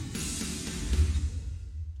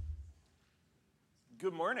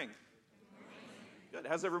Good morning. Good.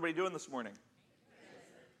 How's everybody doing this morning?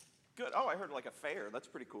 Good. Oh, I heard like a fair. That's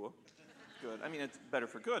pretty cool. Good. I mean, it's better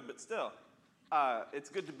for good, but still. It's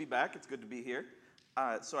good to be back. It's good to be here.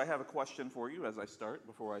 So I have a question for you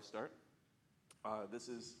before I start. This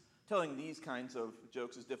is, telling these kinds of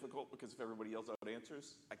jokes is difficult because if everybody yells out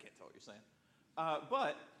answers, I can't tell what you're saying.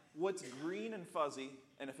 But what's green and fuzzy,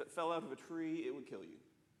 and if it fell out of a tree, it would kill you?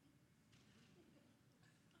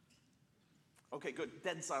 Okay, good.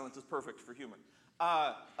 Dead silence is perfect for humor.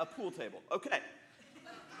 A pool table. Okay.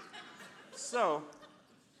 So,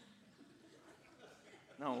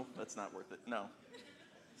 no, that's not worth it. No.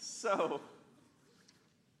 So,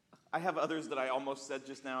 I have others that I almost said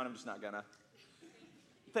just now, and I'm just not gonna.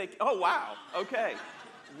 Oh, wow. Okay.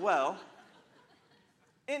 Well,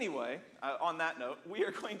 anyway, on that note, we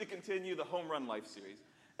are going to continue the Home Run Life series.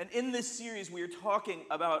 And in this series, we are talking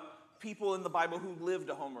about people in the Bible who lived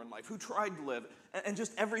a home run life, who tried to live, and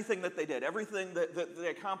just everything that they did, everything that they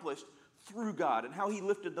accomplished through God, and how he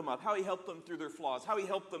lifted them up, how he helped them through their flaws, how he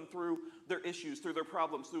helped them through their issues, through their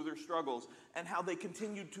problems, through their struggles, and how they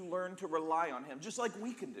continued to learn to rely on him, just like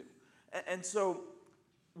we can do. And so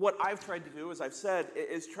what I've tried to do, as I've said,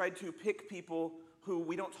 is try to pick people who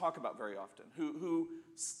we don't talk about very often, who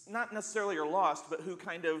not necessarily are lost, but who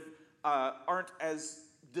kind of aren't as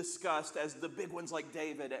discussed as the big ones like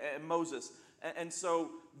David and Moses. And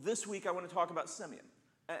so this week I want to talk about Simeon.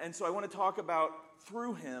 And so I want to talk about,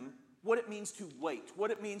 through him, what it means to wait, what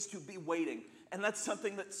it means to be waiting. And that's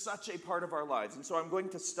something that's such a part of our lives. And so I'm going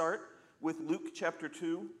to start with Luke chapter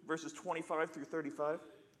 2, verses 25 through 35.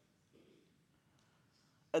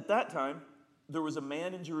 At that time, there was a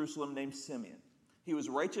man in Jerusalem named Simeon. He was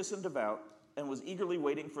righteous and devout and was eagerly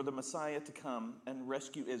waiting for the Messiah to come and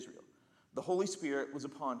rescue Israel. The Holy Spirit was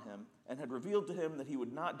upon him and had revealed to him that he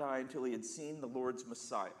would not die until he had seen the Lord's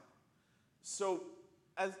Messiah. So,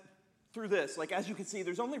 through this, as you can see,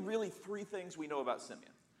 there's only really three things we know about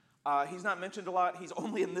Simeon. He's not mentioned a lot. He's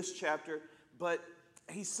only in this chapter, but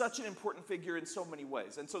he's such an important figure in so many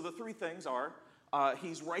ways. And so the three things are,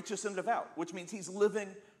 he's righteous and devout, which means he's living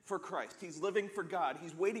for Christ. He's living for God.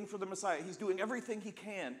 He's waiting for the Messiah. He's doing everything he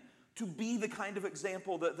can to be the kind of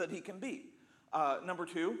example that he can be. Number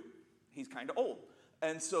two, he's kind of old.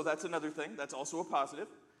 And so that's another thing. That's also a positive.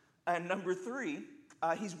 And number three,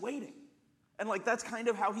 he's waiting. And that's kind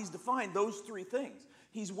of how he's defined those three things.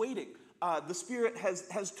 He's waiting. The Spirit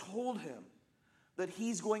has told him that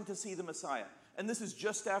he's going to see the Messiah. And this is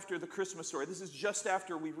just after the Christmas story. This is just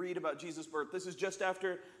after we read about Jesus' birth. This is just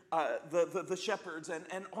after the shepherds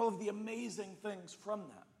and all of the amazing things from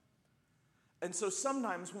that. And so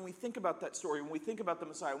sometimes when we think about that story, when we think about the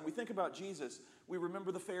Messiah, when we think about Jesus, we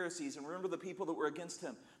remember the Pharisees and remember the people that were against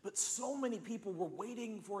him. But so many people were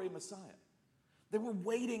waiting for a Messiah. They were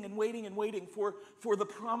waiting and waiting and waiting for the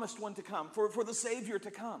promised one to come, for the Savior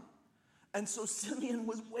to come. And so Simeon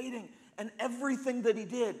was waiting, and everything that he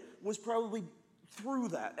did was probably through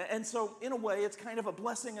that. And so in a way, it's kind of a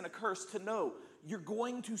blessing and a curse to know you're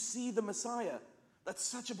going to see the Messiah. That's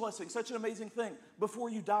such a blessing, such an amazing thing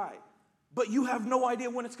before you die. But you have no idea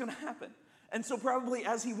when it's going to happen. And so probably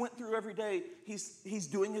as he went through every day, he's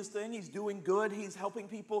doing his thing. He's doing good. He's helping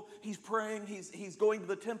people. He's praying. He's going to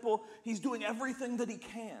the temple. He's doing everything that he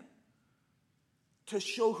can to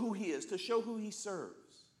show who he is, to show who he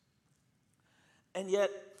serves. And yet,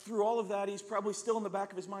 through all of that, he's probably still in the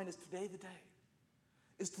back of his mind, is today the day?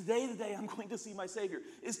 Is today the day I'm going to see my Savior?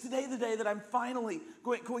 Is today the day that I'm finally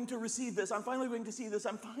going to receive this? I'm finally going to see this.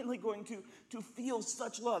 I'm finally going to feel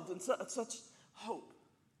such love and such hope.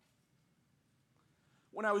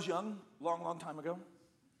 When I was young, long time ago,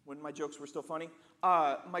 when my jokes were still funny,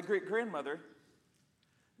 my great-grandmother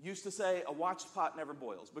used to say, a watched pot never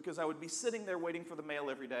boils, because I would be sitting there waiting for the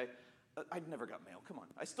mail every day. I'd never got mail. Come on.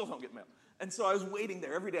 I still don't get mail. And so I was waiting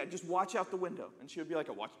there every day. I'd just watch out the window, and she would be like,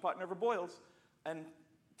 a watched pot never boils. And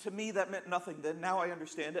to me, that meant nothing then. Now I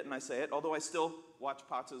understand it, and I say it, although I still watch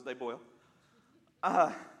pots as they boil.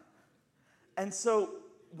 And so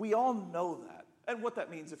we all know that. And what that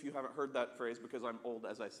means, if you haven't heard that phrase, because I'm old,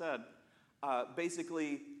 as I said,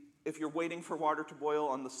 basically, if you're waiting for water to boil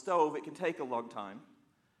on the stove, it can take a long time.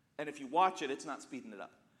 And if you watch it, it's not speeding it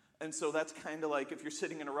up. And so that's kind of like if you're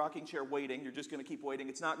sitting in a rocking chair waiting, you're just going to keep waiting.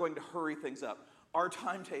 It's not going to hurry things up. Our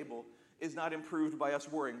timetable is not improved by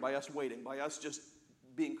us worrying, by us waiting, by us just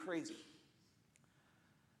being crazy.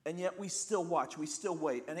 And yet we still watch, we still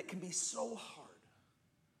wait, and it can be so hard.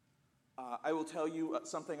 I will tell you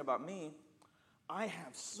something about me. I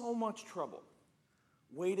have so much trouble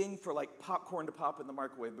waiting for popcorn to pop in the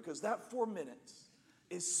microwave, because that 4 minutes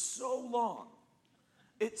is so long.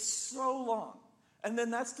 It's so long. And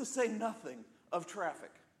then that's to say nothing of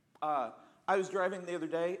traffic. I was driving the other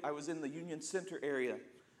day. I was in the Union Center area,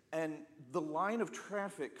 and the line of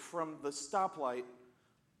traffic from the stoplight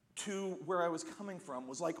to where I was coming from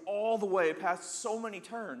was like all the way past so many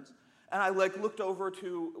turns. And I looked over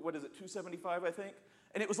to, 275, I think?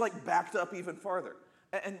 And it was like backed up even farther.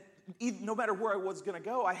 And no matter where I was going to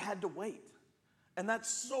go, I had to wait. And that's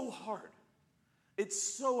so hard. It's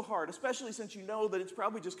so hard, especially since you know that it's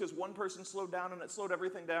probably just because one person slowed down and it slowed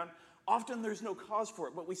everything down. Often there's no cause for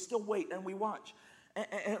it, but we still wait and we watch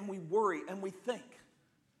and we worry and we think.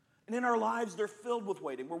 And in our lives, they're filled with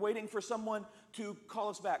waiting. We're waiting for someone to call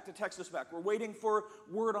us back, to text us back. We're waiting for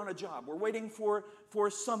word on a job. We're waiting for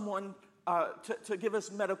someone to give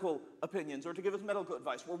us medical opinions or to give us medical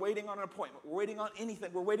advice. We're waiting on an appointment. We're waiting on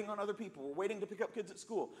anything. We're waiting on other people. We're waiting to pick up kids at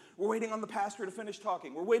school. We're waiting on the pastor to finish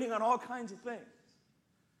talking. We're waiting on all kinds of things.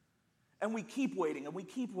 And we keep waiting and we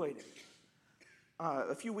keep waiting.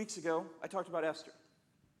 A few weeks ago, I talked about Esther.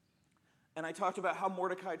 And I talked about how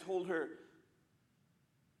Mordecai told her,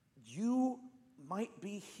 you might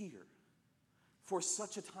be here for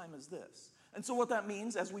such a time as this. And so what that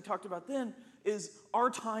means, as we talked about then, is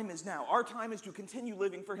our time is now. Our time is to continue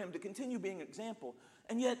living for him, to continue being an example.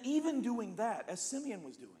 And yet, even doing that, as Simeon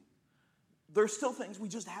was doing, there's still things we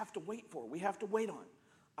just have to wait for. We have to wait on.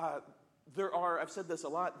 I've said this a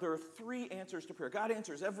lot, there are 3 answers to prayer. God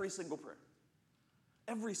answers every single prayer.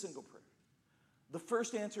 Every single prayer. The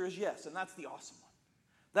first answer is yes, and that's the awesome one.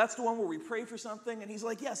 That's the one where we pray for something, and he's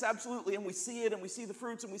like, yes, absolutely, and we see it, and we see the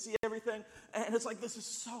fruits, and we see everything, and it's like, this is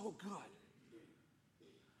so good.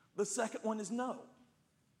 The second one is no.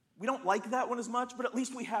 We don't like that one as much, but at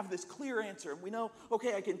least we have this clear answer, and we know,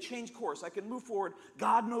 okay, I can change course, I can move forward.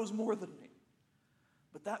 God knows more than me.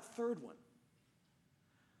 But that third one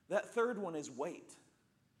is wait.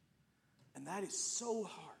 And that is so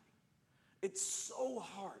hard. It's so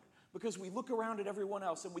hard. Because we look around at everyone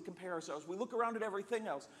else and we compare ourselves. We look around at everything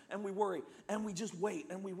else and we worry. And we just wait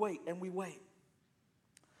and we wait and we wait.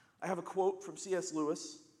 I have a quote from C.S.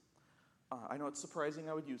 Lewis. I know it's surprising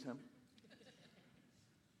I would use him.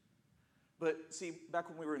 But see, back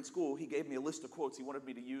when we were in school, he gave me a list of quotes he wanted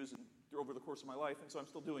me to use over the course of my life. And so I'm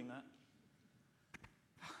still doing that.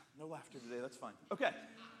 No laughter today. That's fine. Okay.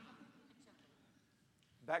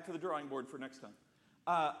 Back to the drawing board for next time.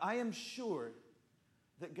 I am sure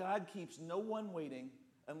that God keeps no one waiting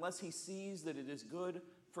unless he sees that it is good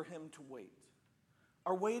for him to wait.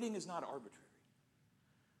 Our waiting is not arbitrary.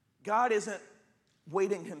 God isn't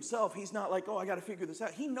waiting himself. He's not like, oh, I got to figure this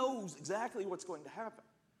out. He knows exactly what's going to happen.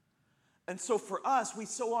 And so for us, we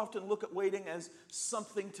so often look at waiting as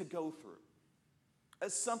something to go through,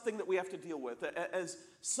 as something that we have to deal with, as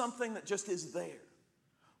something that just is there.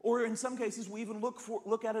 Or in some cases, we even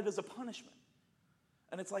look at it as a punishment.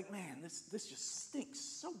 And it's like, man, this just stinks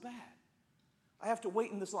so bad. I have to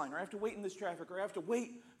wait in this line, or I have to wait in this traffic, or I have to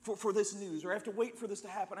wait for this news, or I have to wait for this to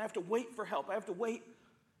happen. I have to wait for help. I have to wait,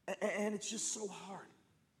 and it's just so hard.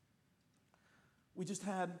 We just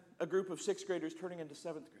had a group of 6th graders turning into 7th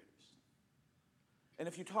graders. And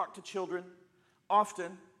if you talk to children,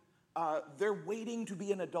 often they're waiting to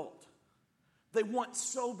be an adult. They want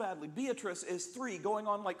so badly. Beatrice is 3, going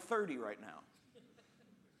on like 30 right now.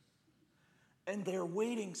 And they're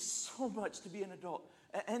waiting so much to be an adult.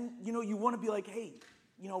 And you want to be like, hey,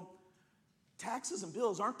 taxes and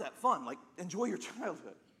bills aren't that fun. Like, enjoy your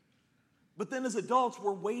childhood. But then as adults,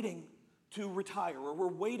 we're waiting to retire, or we're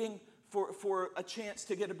waiting for a chance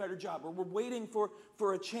to get a better job, or we're waiting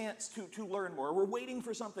for a chance to learn more, or we're waiting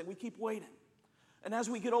for something. We keep waiting. And as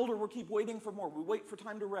we get older, we keep waiting for more. We wait for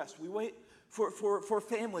time to rest. We wait for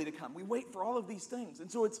family to come. We wait for all of these things.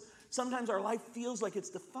 And so sometimes our life feels like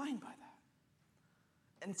it's defined by that.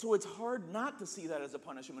 And so it's hard not to see that as a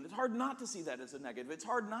punishment. It's hard not to see that as a negative. It's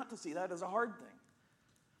hard not to see that as a hard thing.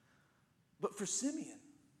 But for Simeon,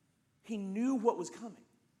 he knew what was coming.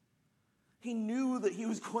 He knew that he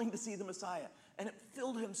was going to see the Messiah. And it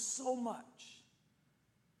filled him so much.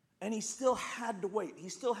 And he still had to wait. He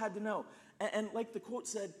still had to know. And like the quote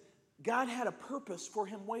said, God had a purpose for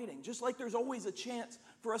him waiting. Just like there's always a chance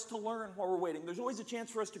for us to learn while we're waiting. There's always a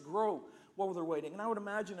chance for us to grow while we're waiting. And I would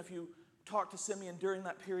imagine if you talked to Simeon during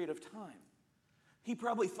that period of time, he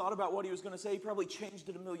probably thought about what he was going to say. He probably changed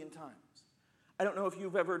it a million times. I don't know if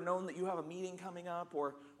you've ever known that you have a meeting coming up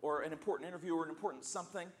or an important interview or an important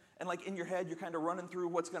something, and like in your head you're kind of running through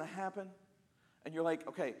what's going to happen, and you're like,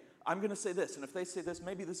 okay, I'm going to say this, and if they say this,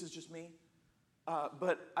 maybe this is just me,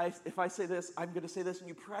 but if I say this, I'm going to say this, and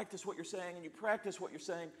you practice what you're saying, and you practice what you're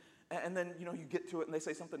saying, and then you get to it, and they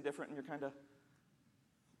say something different, and you're kind of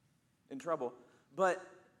in trouble. But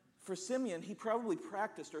For Simeon, he probably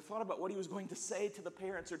practiced or thought about what he was going to say to the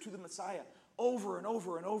parents or to the Messiah over and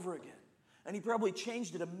over and over again. And he probably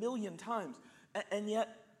changed it 1,000,000 times. And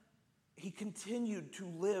yet, he continued to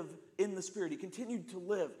live in the Spirit. He continued to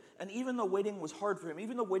live. And even though waiting was hard for him,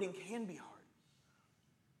 even though waiting can be hard,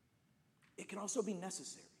 it can also be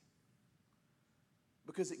necessary.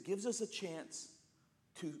 Because it gives us a chance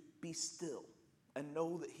to be still and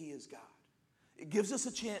know that He is God. It gives us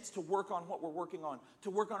a chance to work on what we're working on, to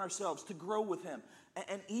work on ourselves, to grow with Him.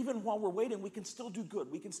 And even while we're waiting, we can still do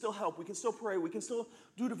good. We can still help. We can still pray. We can still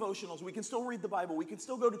do devotionals. We can still read the Bible. We can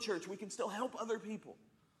still go to church. We can still help other people.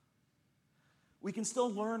 We can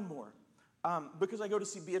still learn more. Because I go to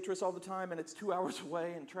see Beatrice all the time, and it's 2 hours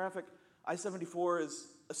away in traffic. I-74 is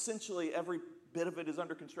essentially every bit of it is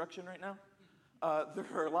under construction right now. There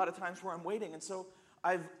are a lot of times where I'm waiting, and so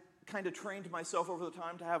I've kind of trained myself over the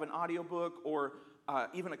time to have an audiobook or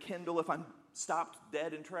even a Kindle if I'm stopped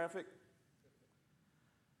dead in traffic.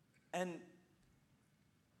 And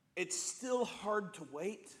it's still hard to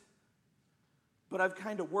wait, but I've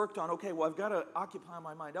kind of worked on, okay, well, I've got to occupy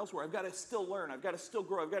my mind elsewhere. I've got to still learn. I've got to still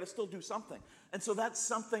grow. I've got to still do something. And so that's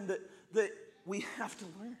something that we have to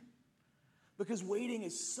learn, because waiting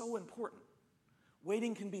is so important.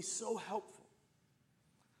 Waiting can be so helpful.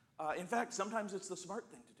 In fact, sometimes it's the smart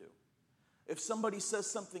thing to do. If somebody says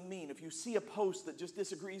something mean, if you see a post that just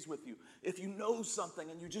disagrees with you, if you know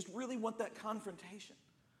something and you just really want that confrontation,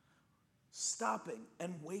 stopping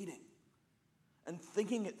and waiting and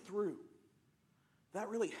thinking it through, that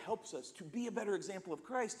really helps us to be a better example of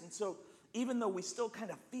Christ. And so even though we still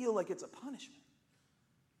kind of feel like it's a punishment,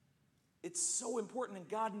 it's so important, and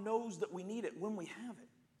God knows that we need it when we have it.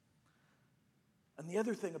 And the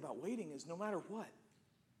other thing about waiting is no matter what,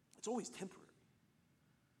 it's always temporary.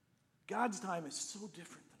 God's time is so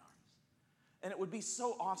different than ours. And it would be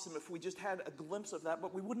so awesome if we just had a glimpse of that,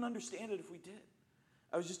 but we wouldn't understand it if we did.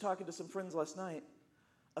 I was just talking to some friends last night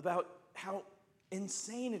about how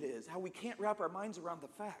insane it is, how we can't wrap our minds around the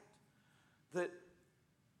fact that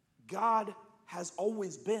God has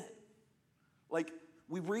always been. Like,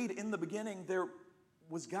 we read in the beginning there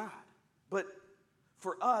was God. But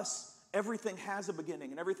for us, everything has a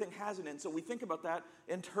beginning and everything has an end. So we think about that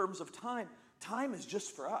in terms of time. Time is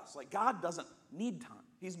just for us. Like, God doesn't need time.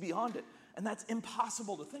 He's beyond it. And that's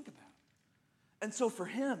impossible to think about. And so for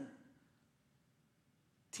Him,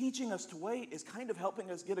 teaching us to wait is kind of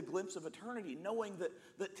helping us get a glimpse of eternity, knowing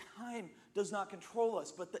that time does not control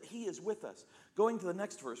us, but that He is with us. Going to the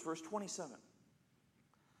next verse, verse 27.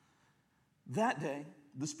 That day,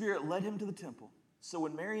 the Spirit led Him to the temple. So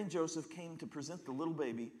when Mary and Joseph came to present the little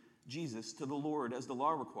baby, Jesus, to the Lord as the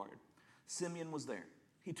law required, Simeon was there.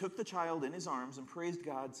 He took the child in his arms and praised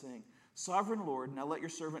God, saying, "Sovereign Lord, now let your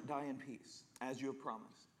servant die in peace, as you have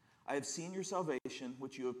promised. I have seen your salvation,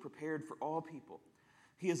 which you have prepared for all people.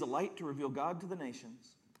 He is a light to reveal God to the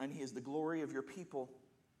nations, and He is the glory of your people,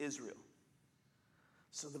 Israel."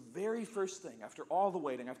 So the very first thing, after all the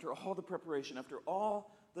waiting, after all the preparation, after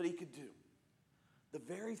all that He could do, the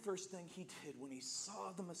very first thing He did when He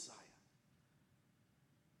saw the Messiah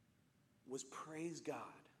was praise God.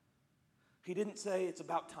 He didn't say it's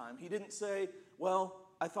about time. He didn't say, well,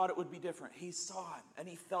 I thought it would be different. He saw Him and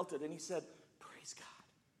He felt it and He said, praise God.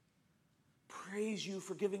 Praise you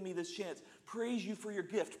for giving me this chance. Praise you for your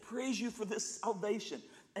gift. Praise you for this salvation.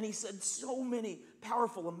 And He said so many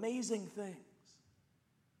powerful, amazing things.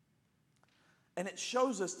 And it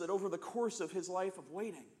shows us that over the course of His life of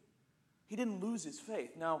waiting, He didn't lose His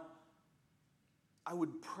faith. Now, I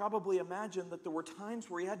would probably imagine that there were times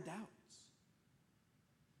where He had doubts,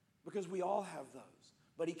 because we all have those,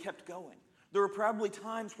 but He kept going. There were probably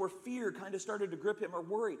times where fear kind of started to grip Him, or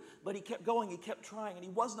worry, but He kept going, He kept trying, and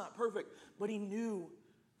He was not perfect, but He knew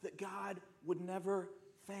that God would never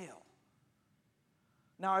fail.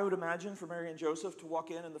 Now, I would imagine for Mary and Joseph to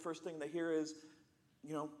walk in and the first thing they hear is,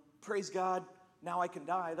 praise God, now I can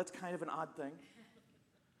die. That's kind of an odd thing.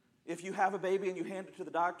 If you have a baby and you hand it to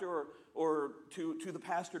the doctor or to the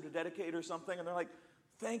pastor to dedicate or something, and they're like,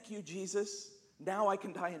 thank you, Jesus, now I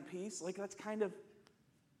can die in peace. Like, that's kind of,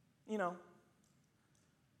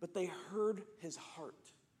 But they heard His heart.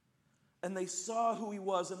 And they saw who He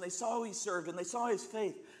was, and they saw who He served, and they saw His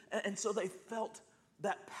faith. And so they felt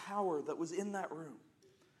that power that was in that room.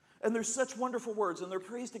 And there's such wonderful words, and they're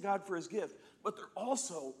praise to God for His gift, but they're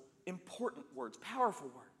also important words, powerful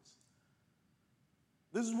words.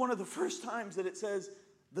 This is one of the first times that it says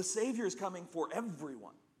the Savior is coming for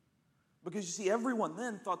everyone. Because you see, everyone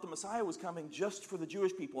then thought the Messiah was coming just for the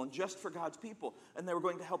Jewish people and just for God's people, and they were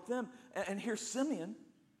going to help them. And here Simeon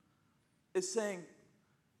is saying,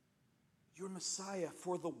 Your Messiah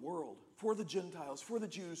for the world, for the Gentiles, for the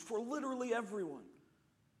Jews, for literally everyone.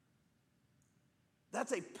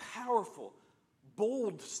 That's a powerful,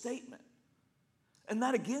 bold statement. And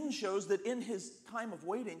that again shows that in his time of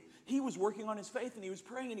waiting, he was working on his faith and he was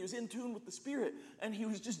praying and he was in tune with the Spirit and he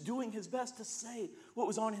was just doing his best to say what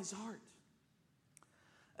was on his heart.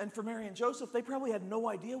 And for Mary and Joseph, they probably had no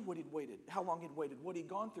idea what he'd waited, how long he'd waited, what he'd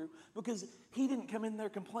gone through, because he didn't come in there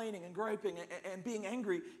complaining and griping and being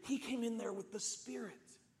angry. He came in there with the Spirit.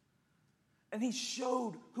 And he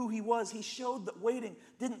showed who he was. He showed that waiting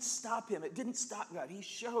didn't stop him. It didn't stop God. He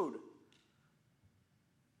showed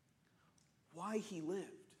why he lived.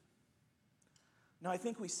 Now, I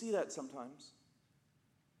think we see that sometimes.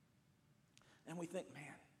 And we think, man,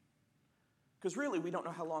 because really we don't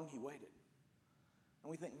know how long he waited. And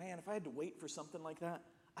we think, man, if I had to wait for something like that,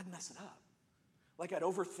 I'd mess it up. Like I'd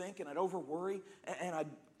overthink and I'd overworry and I'd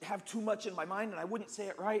have too much in my mind and I wouldn't say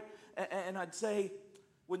it right. And I'd say,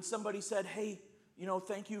 when somebody said, hey,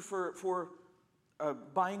 thank you for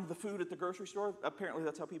buying the food at the grocery store. Apparently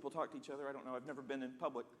that's how people talk to each other. I don't know. I've never been in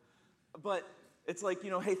public. But it's like,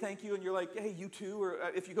 hey, thank you. And you're like, hey, you too. Or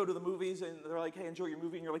if you go to the movies and they're like, hey, enjoy your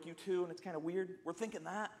movie. And you're like, you too. And it's kind of weird. We're thinking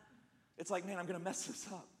that. It's like, man, I'm going to mess this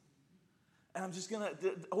up. And I'm just going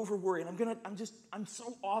to over-worry. And I'm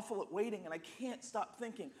so awful at waiting. And I can't stop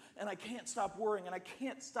thinking. And I can't stop worrying. And I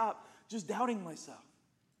can't stop just doubting myself.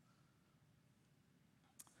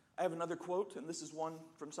 I have another quote, and this is one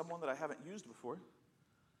from someone that I haven't used before.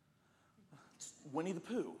 It's Winnie the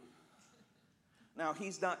Pooh. Now,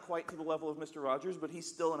 he's not quite to the level of Mr. Rogers, but he's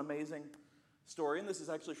still an amazing story. And this is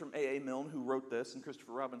actually from A.A. Milne, who wrote this, and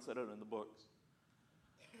Christopher Robin said it in the books.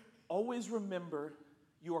 Always remember,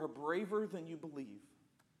 you are braver than you believe,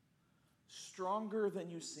 stronger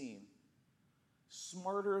than you seem,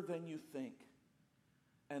 smarter than you think,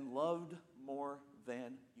 and loved more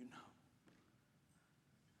than you know.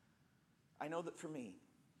 I know that for me,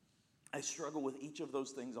 I struggle with each of those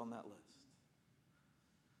things on that list.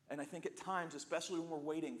 And I think at times, especially when we're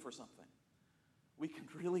waiting for something, we can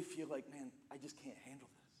really feel like, man, I just can't handle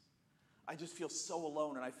this. I just feel so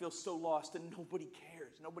alone and I feel so lost and nobody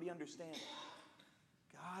cares. Nobody understands.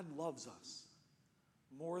 God loves us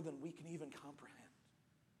more than we can even comprehend.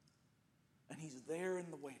 And he's there in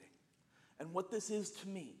the waiting. And what this is to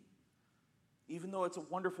me, even though it's a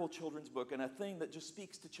wonderful children's book and a thing that just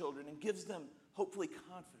speaks to children and gives them, hopefully,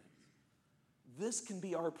 confidence, this can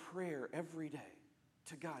be our prayer every day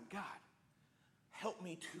to God. God, help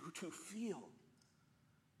me to feel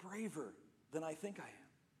braver than I think I am.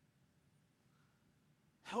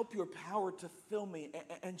 Help your power to fill me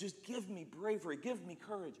and just give me bravery, give me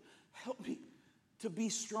courage. Help me to be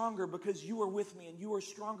stronger because you are with me and you are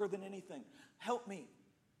stronger than anything. Help me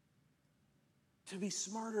to be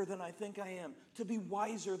smarter than I think I am, to be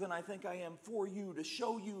wiser than I think I am for you, to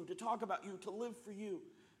show you, to talk about you, to live for you.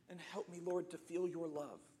 And help me, Lord, to feel your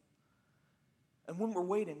love. And when we're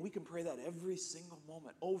waiting, we can pray that every single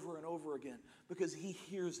moment, over and over again, because he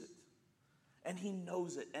hears it. And he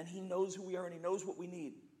knows it, and he knows who we are, and he knows what we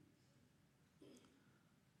need.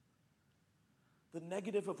 The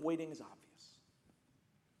negative of waiting is obvious.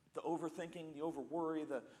 The overthinking, the overworry,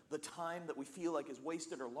 the time that we feel like is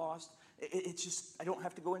wasted or lost. It's just, I don't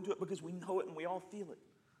have to go into it because we know it and we all feel it.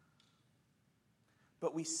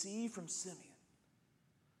 But we see from Simeon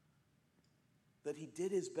that he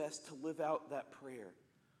did his best to live out that prayer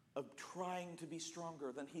of trying to be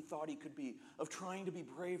stronger than he thought he could be, of trying to be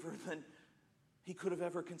braver than he could have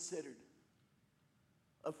ever considered,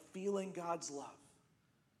 of feeling God's love,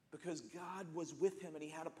 because God was with him and he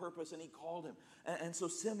had a purpose and he called him. And so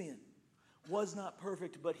Simeon was not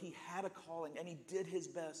perfect, but he had a calling and he did his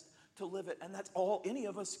best to live it. And that's all any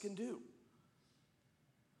of us can do.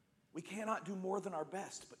 We cannot do more than our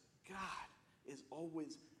best, but God is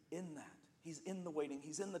always in that. He's in the waiting,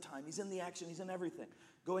 he's in the time, he's in the action, he's in everything.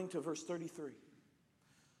 Going to verse 33.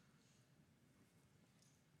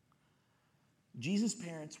 Jesus'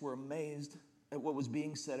 parents were amazed at what was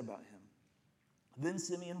being said about him. Then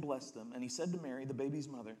Simeon blessed them, and he said to Mary, the baby's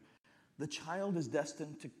mother, the child is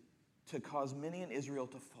destined to cause many in Israel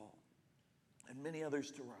to fall, and many others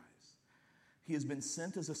to rise. He has been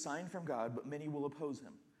sent as a sign from God, but many will oppose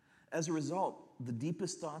him. As a result, the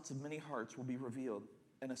deepest thoughts of many hearts will be revealed,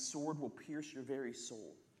 and a sword will pierce your very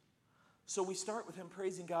soul. So we start with him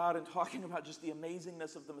praising God and talking about just the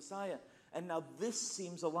amazingness of the Messiah, and now this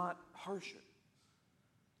seems a lot harsher.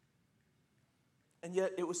 And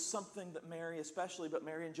yet it was something that Mary especially, but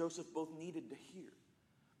Mary and Joseph both needed to hear.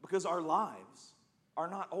 Because our lives are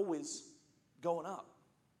not always going up.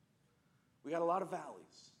 We got a lot of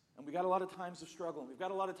valleys. And we got a lot of times of struggle. And we've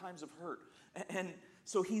got a lot of times of hurt. And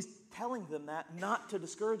so he's telling them that not to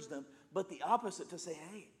discourage them, but the opposite, to say,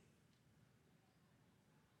 hey,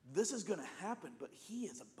 this is going to happen, but he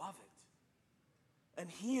is above it. And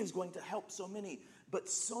he is going to help so many, but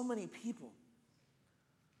so many people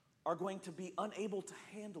are going to be unable to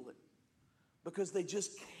handle it because they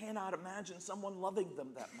just cannot imagine someone loving them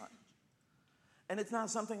that much. And it's not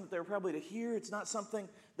something that they're probably to hear. It's not something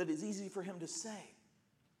that is easy for him to say.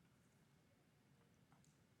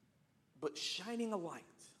 But shining a light,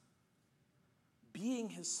 being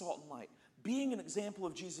his salt and light, being an example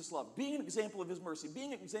of Jesus' love, being an example of his mercy,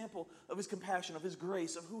 being an example of his compassion, of his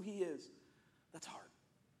grace, of who he is, that's hard.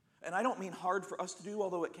 And I don't mean hard for us to do,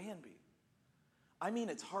 although it can be. I mean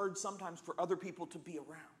it's hard sometimes for other people to be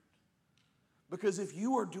around. Because if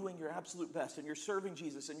you are doing your absolute best and you're serving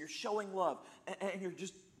Jesus and you're showing love and you're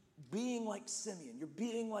just being like Simeon, you're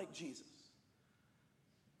being like Jesus,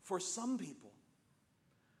 for some people,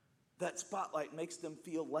 that spotlight makes them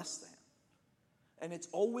feel less than. And it's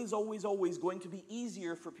always, always, always going to be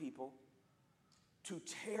easier for people to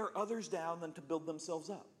tear others down than to build themselves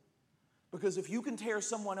up. Because if you can tear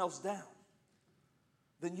someone else down,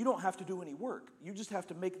 then you don't have to do any work. You just have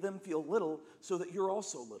to make them feel little so that you're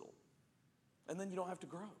also little. And then you don't have to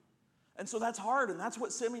grow. And so that's hard, and that's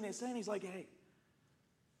what Simeon is saying. He's like, hey,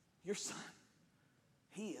 your son,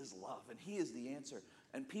 he is love, and he is the answer.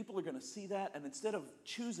 And people are going to see that, and instead of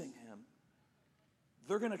choosing him,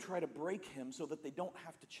 they're going to try to break him so that they don't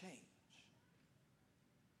have to change.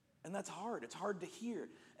 And that's hard. It's hard to hear.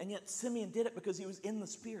 And yet Simeon did it because he was in the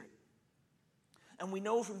Spirit. And we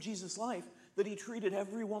know from Jesus' life that he treated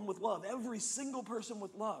everyone with love, every single person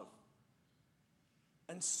with love.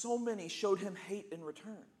 And so many showed him hate in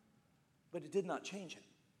return. But it did not change him.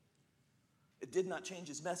 It did not change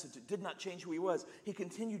his message. It did not change who he was. He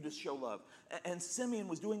continued to show love. And Simeon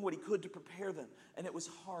was doing what he could to prepare them. And it was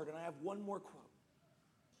hard. And I have one more quote.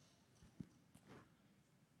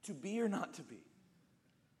 To be or not to be?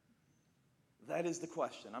 That is the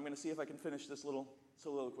question. I'm going to see if I can finish this little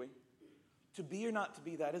soliloquy. To be or not to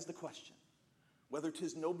be, that is the question. Whether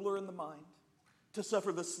 'tis nobler in the mind, to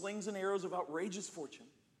suffer the slings and arrows of outrageous fortune,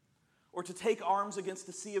 or to take arms against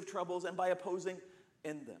a sea of troubles and by opposing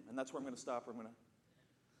end them. And that's where I'm going to stop.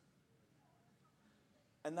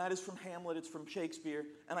 And that is from Hamlet. It's from Shakespeare.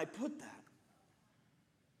 And I put that,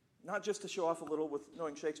 not just to show off a little with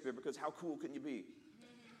knowing Shakespeare, because how cool can you be?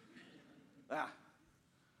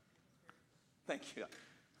 Thank you.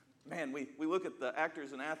 Man, we look at the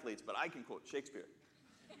actors and athletes, but I can quote Shakespeare.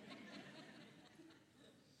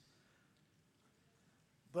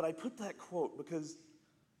 But I put that quote because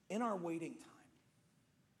in our waiting time,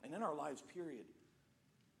 and in our lives, period,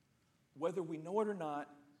 whether we know it or not,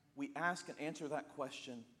 we ask and answer that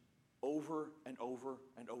question over and over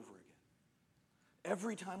and over again.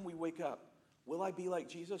 Every time we wake up, will I be like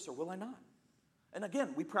Jesus or will I not? And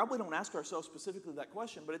again, we probably don't ask ourselves specifically that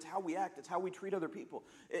question, but it's how we act, it's how we treat other people,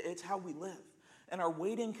 it's how we live. And our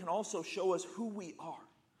waiting can also show us who we are.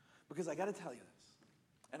 Because I got to tell you this,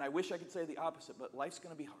 and I wish I could say the opposite, but life's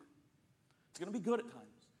going to be hard. It's going to be good at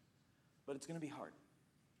times, but it's going to be hard.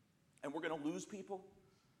 And we're going to lose people,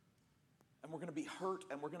 and we're going to be hurt,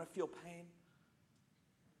 and we're going to feel pain.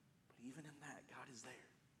 But even in that, God is there.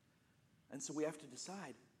 And so we have to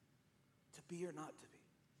decide to be or not to be.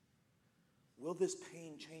 Will this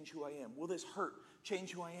pain change who I am? Will this hurt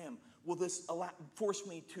change who I am? Will this cause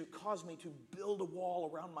me to build a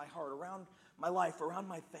wall around my heart, around my life, around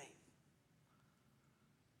my faith?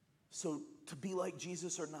 So to be like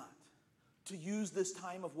Jesus or not, to use this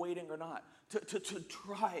time of waiting or not, to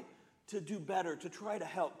try to do better, to try to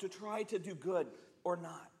help, to try to do good or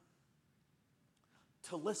not,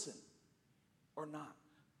 to listen or not,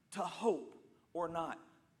 to hope or not,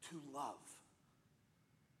 to love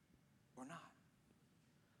or not.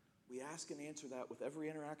 We ask and answer that with every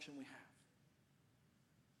interaction we have.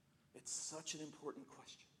 It's such an important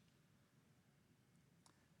question.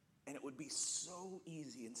 And it would be so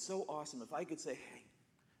easy and so awesome if I could say, hey,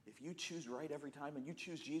 if you choose right every time and you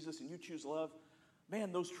choose Jesus and you choose love,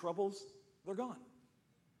 man, those troubles, they're gone.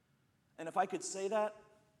 And if I could say that,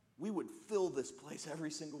 we would fill this place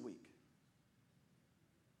every single week.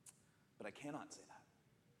 But I cannot say that.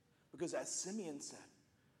 Because as Simeon said,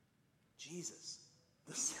 Jesus,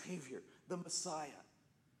 the Savior, the Messiah,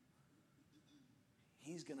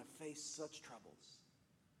 he's going to face such troubles.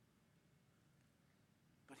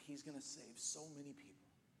 But he's going to save so many people.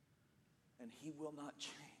 And he will not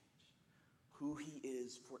change who he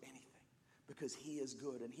is for anything. Because he is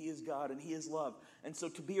good, and he is God, and he is love. And so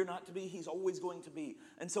to be or not to be, he's always going to be.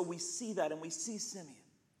 And so we see that, and we see Simeon.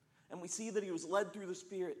 And we see that he was led through the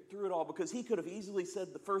Spirit through it all. Because he could have easily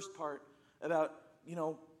said the first part about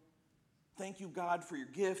thank you, God, for your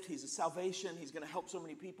gift. He's a salvation. He's going to help so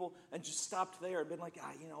many people. And just stopped there and been like,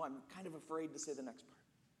 I'm kind of afraid to say the next part.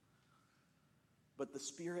 But the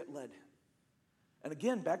Spirit led him. And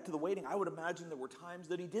again, back to the waiting, I would imagine there were times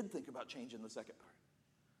that he did think about changing the second part.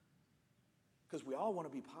 Because we all want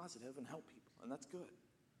to be positive and help people, and that's good.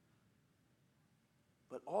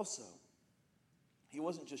 But also, he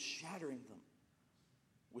wasn't just shattering them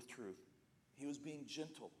with truth. He was being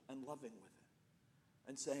gentle and loving with it.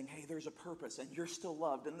 And saying, hey, there's a purpose, and you're still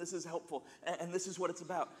loved, and this is helpful, and this is what it's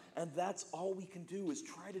about. And that's all we can do is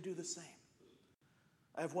try to do the same.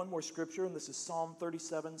 I have one more scripture, and this is Psalm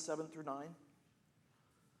 37, 7 through 9.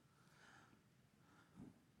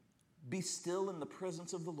 Be still in the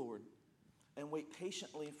presence of the Lord and wait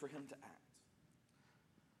patiently for him to act.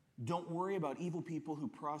 Don't worry about evil people who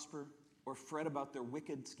prosper or fret about their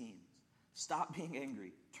wicked schemes. Stop being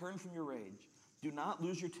angry. Turn from your rage. Do not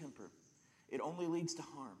lose your temper. It only leads to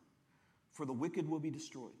harm, for the wicked will be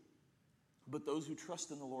destroyed. But those who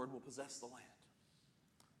trust in the Lord will possess the land.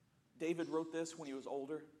 David wrote this when he was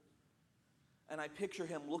older, and I picture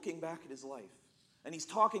him looking back at his life. And he's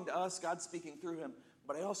talking to us, God's speaking through him,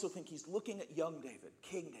 but I also think he's looking at young David,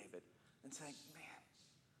 King David, and saying, man,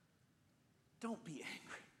 don't be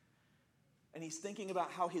angry. And he's thinking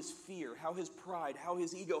about how his fear, how his pride, how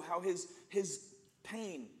his ego, how his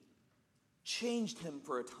pain changed him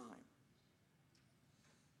for a time.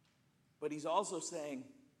 But he's also saying,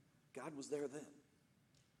 God was there then.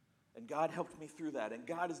 And God helped me through that. And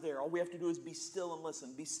God is there. All we have to do is be still and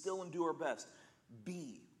listen. Be still and do our best.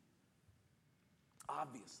 Be.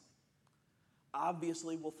 Obviously.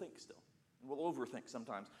 Obviously, we'll think still. And we'll overthink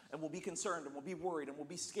sometimes. And we'll be concerned. And we'll be worried. And we'll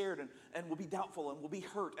be scared. And we'll be doubtful. And we'll be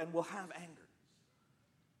hurt. And we'll have anger.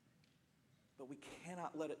 But we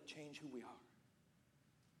cannot let it change who we are.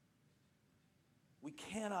 We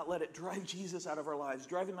cannot let it drive Jesus out of our lives,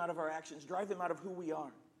 drive him out of our actions, drive him out of who we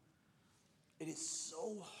are. It is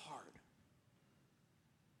so hard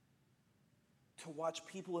to watch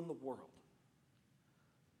people in the world,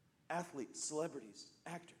 athletes, celebrities,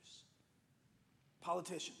 actors,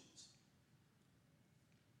 politicians,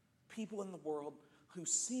 people in the world who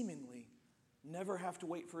seemingly never have to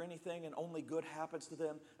wait for anything and only good happens to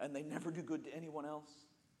them and they never do good to anyone else.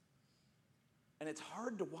 And it's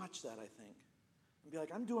hard to watch that, I think, and be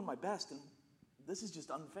like, I'm doing my best and this is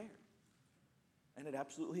just unfair. And it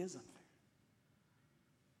absolutely is unfair.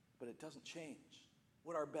 But it doesn't change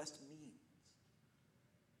what our best means.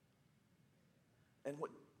 And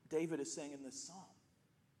what David is saying in this psalm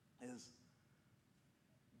is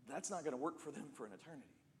that's not going to work for them for an eternity.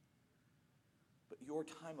 But your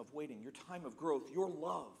time of waiting, your time of growth, your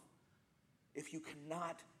love, if you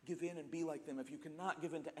cannot give in and be like them, if you cannot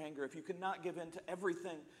give in to anger, if you cannot give in to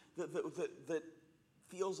everything that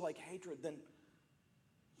feels like hatred, then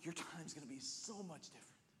your time's going to be so much different.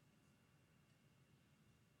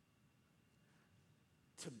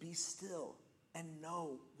 To be still and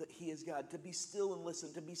know that he is God. To be still and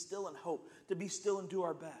listen. To be still and hope. To be still and do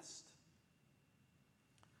our best.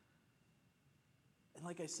 And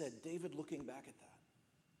like I said, David looking back at that,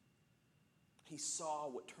 he saw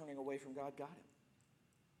what turning away from God got him.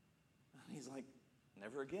 And he's like,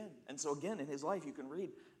 never again. And so again, in his life, you can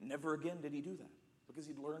read, never again did he do that. Because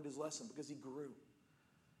he'd learned his lesson. Because he grew.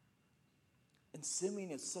 And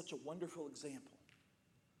Simeon is such a wonderful example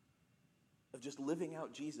of just living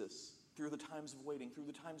out Jesus through the times of waiting, through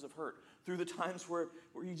the times of hurt, through the times where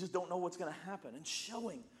you just don't know what's going to happen, and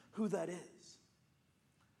showing who that is.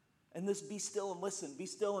 And this be still and listen, be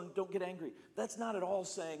still and don't get angry. That's not at all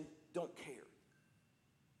saying don't care.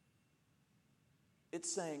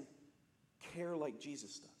 It's saying care like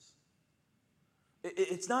Jesus does.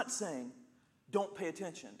 It's not saying don't pay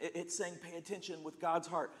attention. It's saying pay attention with God's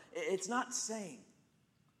heart. It's not saying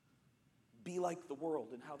be like the world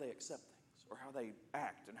in how they accept things or how they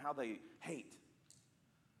act and how they hate.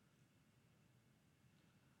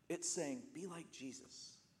 It's saying be like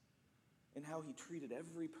Jesus in how he treated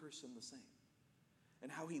every person the same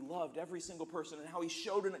and how he loved every single person and how he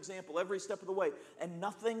showed an example every step of the way, and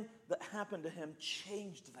nothing that happened to him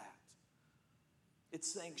changed that.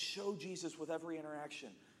 It's saying show Jesus with every interaction.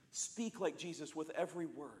 Speak like Jesus with every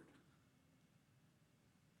word.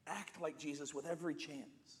 Act like Jesus with every chance.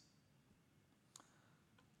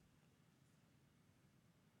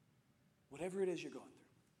 Whatever it is you're going through.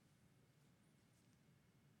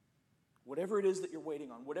 Whatever it is that you're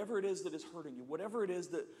waiting on. Whatever it is that is hurting you. Whatever it is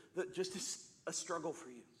that just is a struggle for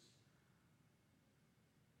you.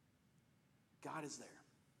 God is there.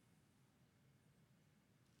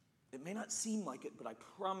 It may not seem like it, but I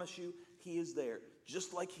promise you, he is there,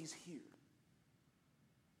 just like he's here.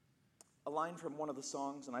 a line from one of the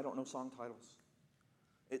songs, and I don't know song titles.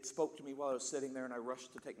 It spoke to me while I was sitting there, and I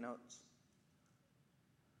rushed to take notes.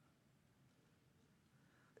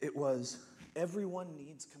 It was, everyone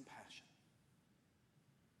needs compassion.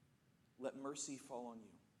 Let mercy fall on you.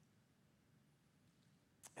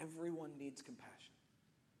 Everyone needs compassion.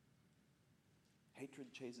 Hatred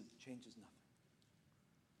changes nothing.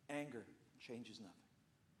 Anger changes nothing.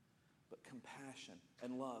 But compassion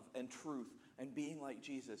and love and truth and being like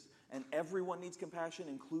Jesus, and everyone needs compassion,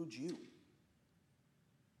 includes you.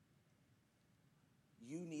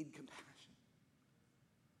 You need compassion.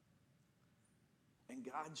 And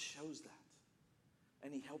God shows that.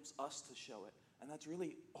 And he helps us to show it. And that's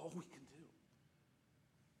really all we can do.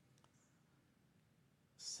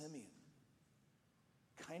 Simeon,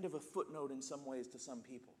 kind of a footnote in some ways to some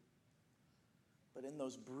people. But in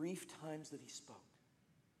those brief times that he spoke,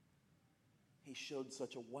 he showed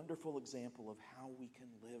such a wonderful example of how we can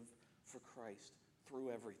live for Christ through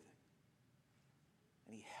everything.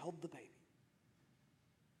 And he held the baby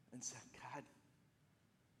and said, God,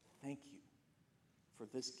 thank you for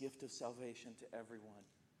this gift of salvation to everyone.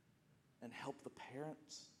 And help the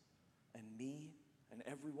parents and me and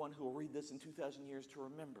everyone who will read this in 2,000 years to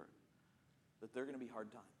remember that there are going to be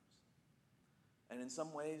hard times. And in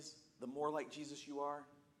some ways, the more like Jesus you are,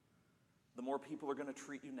 the more people are going to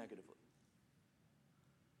treat you negatively.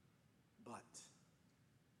 But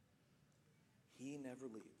he never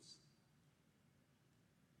leaves.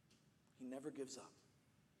 He never gives up.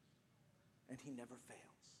 And he never fails.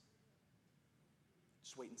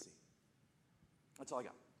 Just wait and see. That's all I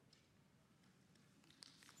got.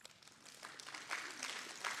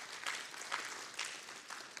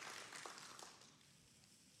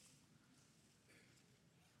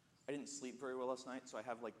 I didn't sleep very well last night, so I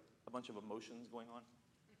have like a bunch of emotions going on.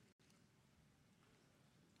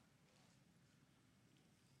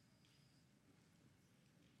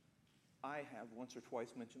 I have once or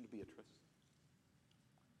twice mentioned Beatrice.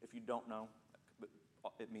 If you don't know,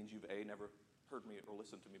 it means you've A, never heard me or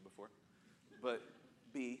listened to me before. But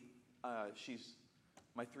B, she's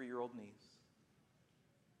my 3-year-old niece.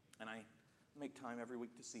 And I make time every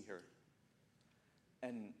week to see her.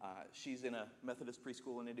 And she's in a Methodist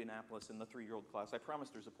preschool in Indianapolis in the 3-year-old class. I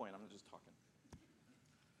promised there's a point. I'm just talking.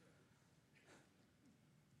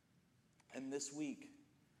 And this week,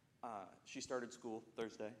 she started school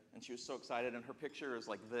Thursday, and she was so excited. And her picture is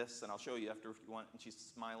like this, and I'll show you after if you want. And she's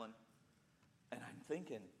smiling. And I'm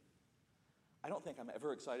thinking, I don't think I'm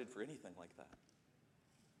ever excited for anything like that.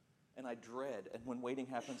 And I dread. And when waiting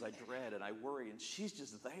happens, I dread and I worry. And she's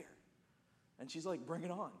just there. And she's like, bring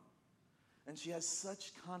it on. And she has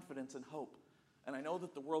such confidence and hope. And I know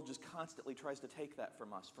that the world just constantly tries to take that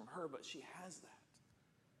from us, from her, but she has that.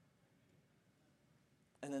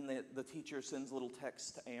 And then the teacher sends little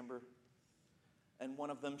texts to Amber. And one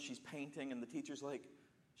of them, she's painting, and the teacher's like,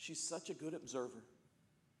 she's such a good observer.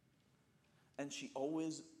 And she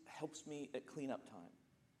always helps me at cleanup time.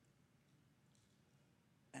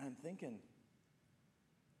 And I'm thinking,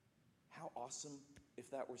 how awesome if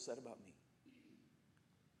that were said about me.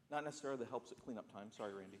 Not necessarily the helps at cleanup time.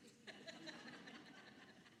 Sorry, Randy.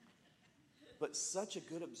 But such a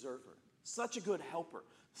good observer, such a good helper,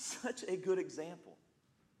 such a good example.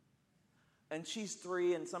 And she's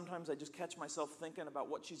 3, and sometimes I just catch myself thinking about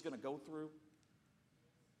what she's going to go through.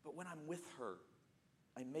 But when I'm with her,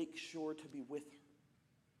 I make sure to be with her.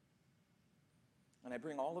 And I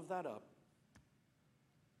bring all of that up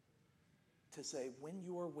to say, when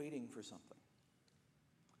you are waiting for something,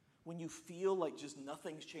 when you feel like just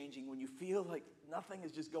nothing's changing, when you feel like nothing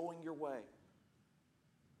is just going your way,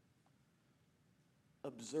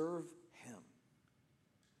 observe him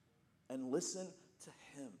and listen to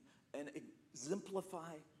him and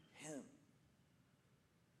exemplify him.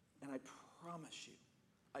 And I promise you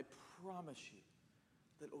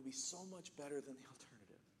that it will be so much better than the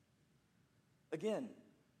alternative. Again,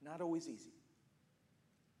 not always easy.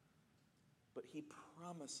 But he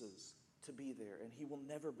promises to be there, and he will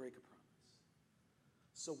never break a promise.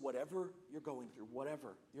 So whatever you're going through,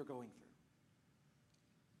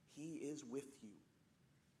 he is with you.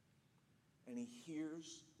 And he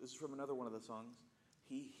hears, this is from another one of the songs,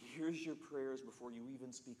 he hears your prayers before you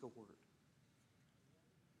even speak a word.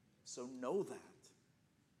 So know that,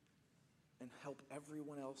 and help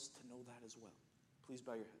everyone else to know that as well. Please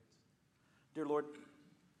bow your heads. Dear Lord,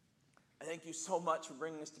 I thank you so much for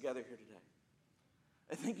bringing us together here today.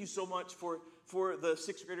 I thank you so much for the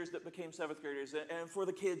 6th graders that became 7th graders, and for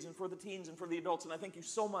the kids, and for the teens, and for the adults. And I thank you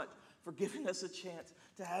so much for giving us a chance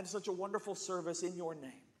to have such a wonderful service in your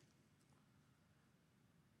name.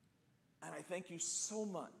 And I thank you so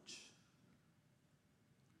much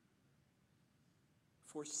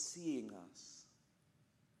for seeing us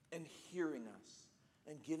and hearing us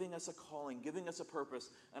and giving us a calling, giving us a purpose.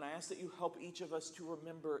 And I ask that you help each of us to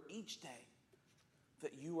remember each day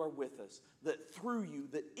that you are with us, that through you,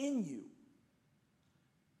 that in you,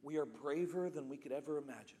 we are braver than we could ever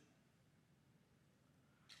imagine.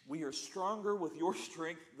 We are stronger with your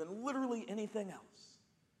strength than literally anything else.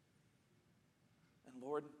 And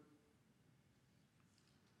Lord,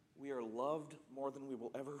 we are loved more than we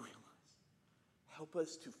will ever realize. Help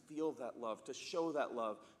us to feel that love, to show that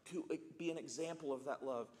love, to be an example of that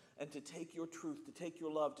love, and to take your truth, to take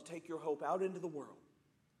your love, to take your hope out into the world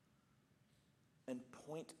and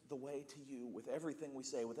point the way to you with everything we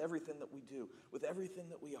say, with everything that we do, with everything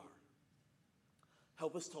that we are.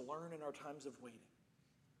 Help us to learn in our times of waiting,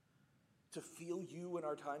 to feel you in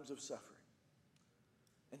our times of suffering,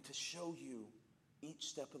 and to show you each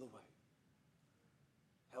step of the way.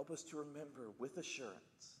 Help us to remember with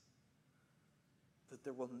assurance that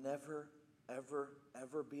there will never, ever,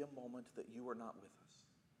 ever be a moment that you are not with us.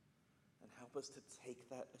 And help us to take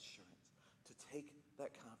that assurance, to take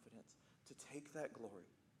that confidence, to take that glory,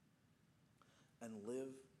 and live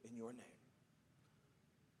in your name.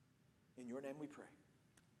 In your name we pray.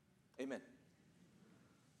 Amen.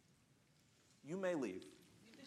 You may leave.